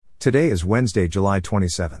Today is Wednesday, July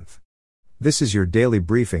 27th. This is your daily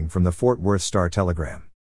briefing from the Fort Worth Star-Telegram.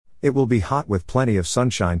 It will be hot with plenty of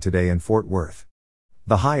sunshine today in Fort Worth.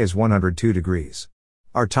 The high is 102 degrees.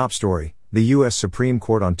 Our top story: the U.S. Supreme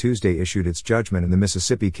Court on Tuesday issued its judgment in the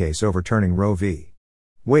Mississippi case overturning Roe v.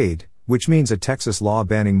 Wade, which means a Texas law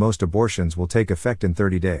banning most abortions will take effect in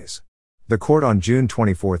 30 days. The court on June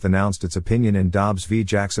 24 announced its opinion in Dobbs v.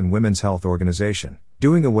 Jackson Women's Health Organization,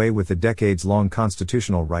 doing away with the decades-long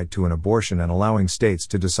constitutional right to an abortion and allowing states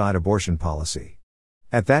to decide abortion policy.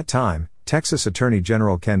 At that time, Texas Attorney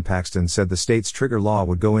General Ken Paxton said the state's trigger law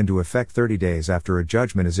would go into effect 30 days after a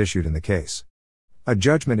judgment is issued in the case. A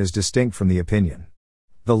judgment is distinct from the opinion.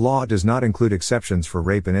 The law does not include exceptions for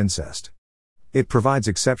rape and incest. It provides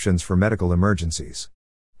exceptions for medical emergencies.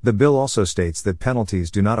 The bill also states that penalties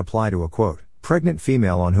do not apply to a, quote, pregnant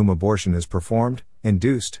female on whom abortion is performed,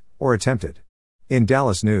 induced, or attempted. In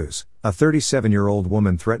Dallas news, a 37-year-old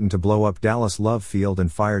woman threatened to blow up Dallas Love Field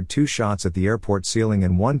and fired 2 shots at the airport ceiling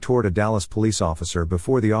and 1 toward a Dallas police officer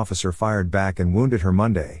before the officer fired back and wounded her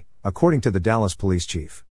Monday, according to the Dallas police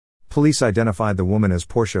chief. Police identified the woman as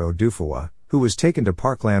Portia Odufuwa, who was taken to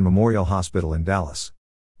Parkland Memorial Hospital in Dallas.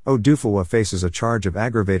 Odufuwa faces a charge of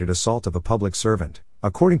aggravated assault of a public servant,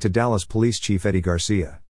 according to Dallas Police Chief Eddie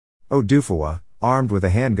Garcia. Odufuwa, armed with a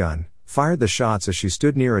handgun, fired the shots as she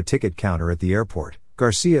stood near a ticket counter at the airport,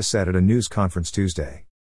 Garcia said at a news conference Tuesday.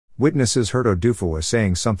 Witnesses heard Odufuwa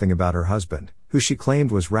saying something about her husband, who she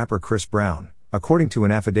claimed was rapper Chris Brown, according to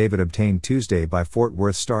an affidavit obtained Tuesday by Fort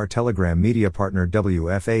Worth Star-Telegram media partner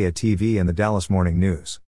WFAA-TV and the Dallas Morning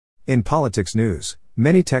News. In politics news,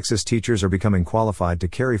 many Texas teachers are becoming qualified to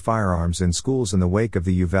carry firearms in schools in the wake of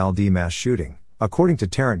the Uvalde mass shooting, according to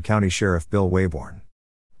Tarrant County Sheriff Bill Wayborn.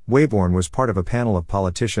 Wayborn was part of a panel of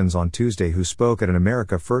politicians on Tuesday who spoke at an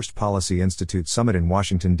America First Policy Institute summit in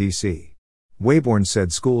Washington, D.C. Wayborn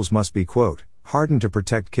said schools must be, quote, hardened to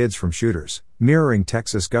protect kids from shooters, mirroring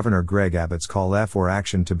Texas Governor Greg Abbott's call for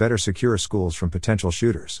action to better secure schools from potential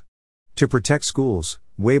shooters. To protect schools,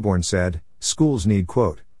 Wayborn said, schools need,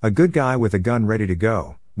 quote, a good guy with a gun ready to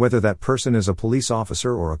go, whether that person is a police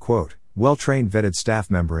officer or a, quote, well-trained vetted staff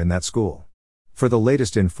member in that school. For the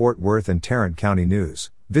latest in Fort Worth and Tarrant County news,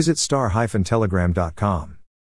 visit star-telegram.com.